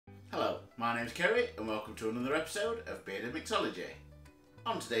Hello, my name's Kerry and welcome to another episode of Bearded Mixology.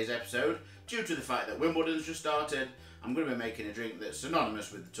 On today's episode, due to the fact that Wimbledon's just started, I'm going to be making a drink that's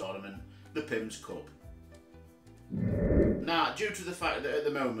synonymous with the tournament, the Pimms Cup. Now, due to the fact that at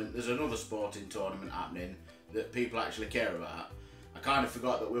the moment there's another sporting tournament happening that people actually care about, I kind of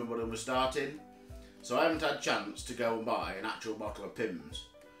forgot that Wimbledon was starting, so I haven't had a chance to go and buy an actual bottle of Pimms.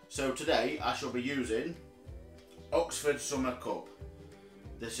 So today I shall be using Oxford Summer Cup.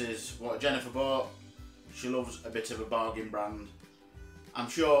 This is what Jennifer bought. She loves a bit of a bargain brand. I'm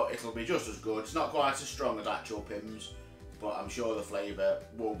sure it'll be just as good. It's not quite as strong as actual Pimms, but I'm sure the flavour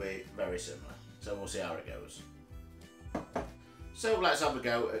will be very similar. So we'll see how it goes. So let's have a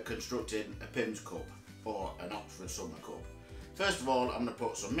go at constructing a Pimms Cup, or an Oxford Summer Cup. First of all, I'm going to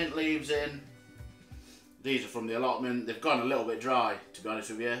put some mint leaves in. These are from the allotment. They've gone a little bit dry, to be honest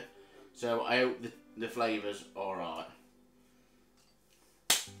with you. So I hope the flavour's alright.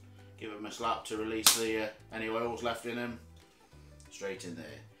 Give them a slap to release any oils left in them. Straight in there.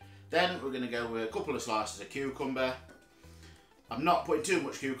 Then we're going to go with a couple of slices of cucumber. I'm not putting too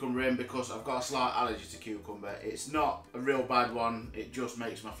much cucumber in because I've got a slight allergy to cucumber. It's not a real bad one, it just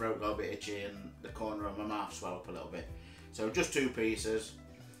makes my throat go a bit itchy and the corner of my mouth swell up a little bit. So just 2 pieces.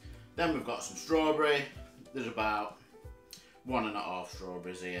 Then we've got some strawberry. There's about 1.5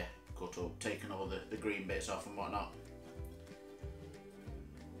 strawberries here, cut up, taking all the green bits off and whatnot.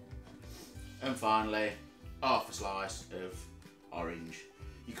 And finally, half a slice of orange.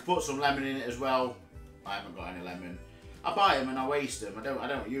 You could put some lemon in it as well. I haven't got any lemon. I buy them and I waste them. I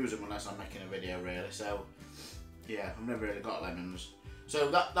don't use them unless I'm making a video really. So yeah, I've never really got lemons. So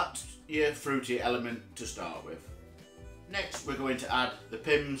that's your fruity element to start with. Next we're going to add the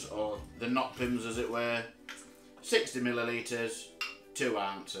Pimms, or the not Pimms as it were. 60 millilitres, 2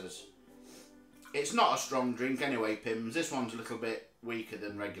 ounces. It's not a strong drink anyway, Pimms. This one's a little bit weaker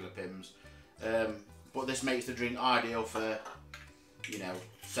than regular Pimms. But this makes the drink ideal for, you know,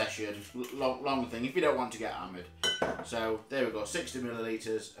 sessions, long thing, if you don't want to get hammered. So there we go, 60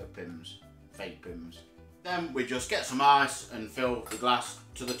 millilitres of Pimms, fake Pimms. Then we just get some ice and fill the glass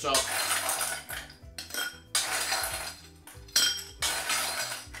to the top.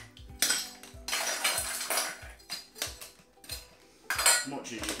 As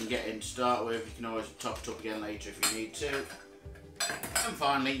much as you can get in to start with. You can always top it up again later if you need to. And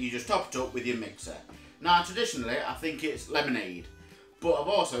finally, you just top it up with your mixer. Now, traditionally, I think it's lemonade, but I've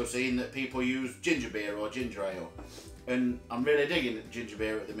also seen that people use ginger beer or ginger ale, and I'm really digging ginger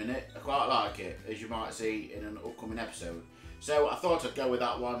beer at the minute. I quite like it, as you might see in an upcoming episode. So I thought I'd go with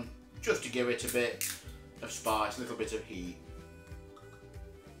that one, just to give it a bit of spice, a little bit of heat.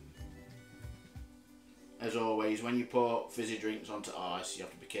 As always, when you pour fizzy drinks onto ice, you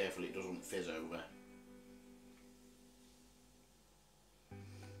have to be careful it doesn't fizz over.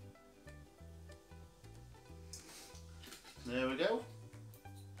 There we go.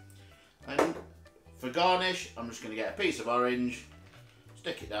 And for garnish, I'm just going to get a piece of orange,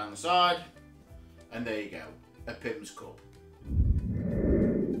 stick it down the side, and there you go, a Pimms Cup.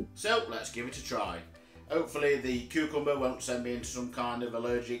 So let's give it a try. Hopefully the cucumber won't send me into some kind of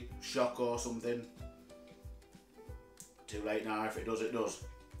allergic shock or something. Too late now, if it does, it does.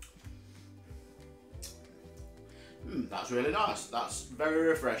 That's really nice. That's very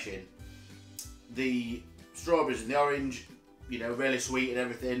refreshing. The strawberries and the orange, you know, really sweet and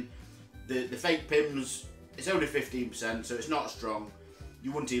everything. The fake Pimms, it's only 15%, so it's not strong.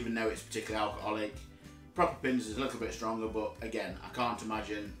 You wouldn't even know it's particularly alcoholic. Proper Pimms is a little bit stronger, but again, I can't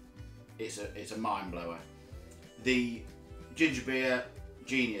imagine it's a mind blower. The ginger beer,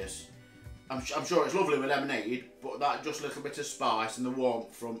 genius. I'm sure it's lovely with lemonade, but that just little bit of spice and the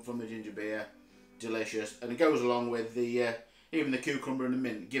warmth from the ginger beer, delicious. And it goes along with the even the cucumber and the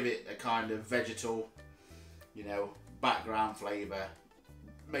mint, give it a kind of vegetal, you know, background flavour.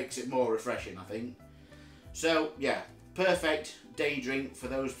 Makes it more refreshing, I think. So yeah, perfect day drink for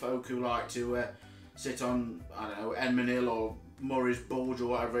those folk who like to sit on, I don't know, Edmund Hill or Murray's Bulge or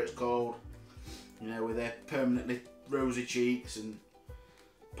whatever it's called, you know, with their permanently rosy cheeks and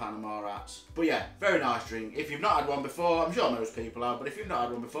Panama hats. But yeah, very nice drink. If you've not had one before, I'm sure most people have, but if you've not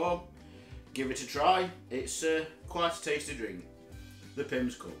had one before, give it a try. It's quite a tasty drink. The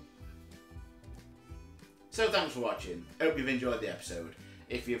Pimms Cup. So thanks for watching. Hope you've enjoyed the episode.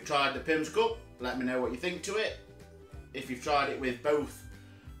 If you've tried the Pimms Cup, let me know what you think to it. If you've tried it with both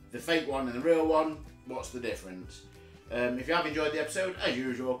the fake one and the real one, what's the difference? If you have enjoyed the episode, as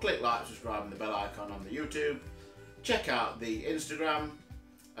usual, click like, subscribe and the bell icon on the YouTube. Check out the Instagram.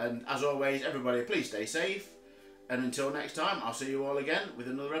 And as always, everybody please stay safe. And until next time, I'll see you all again with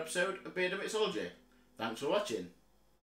another episode of Bearded Mixology. Thanks for watching.